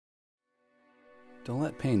Don't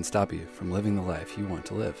let pain stop you from living the life you want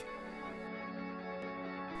to live.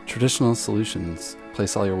 Traditional solutions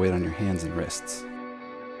place all your weight on your hands and wrists.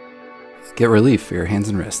 Get relief for your hands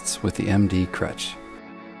and wrists with the M+D Crutch.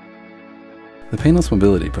 The painless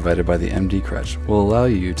mobility provided by the M+D Crutch will allow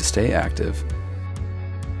you to stay active,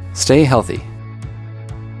 stay healthy,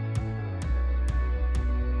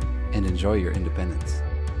 and enjoy your independence.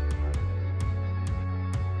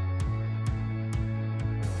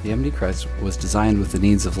 The M+D Crutch was designed with the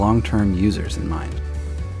needs of long-term users in mind.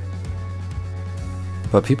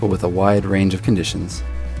 But people with a wide range of conditions,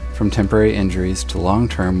 from temporary injuries to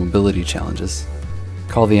long-term mobility challenges,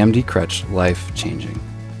 call the M+D Crutch life-changing.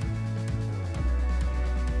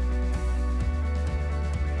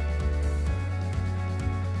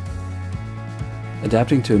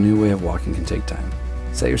 Adapting to a new way of walking can take time.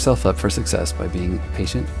 Set yourself up for success by being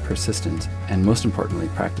patient, persistent, and most importantly,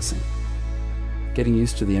 practicing. Getting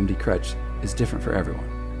used to the M+D Crutch is different for everyone.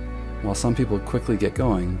 While some people quickly get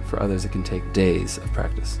going, for others it can take days of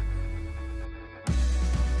practice.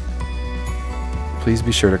 Please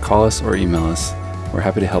be sure to call us or email us. We're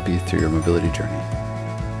happy to help you through your mobility journey.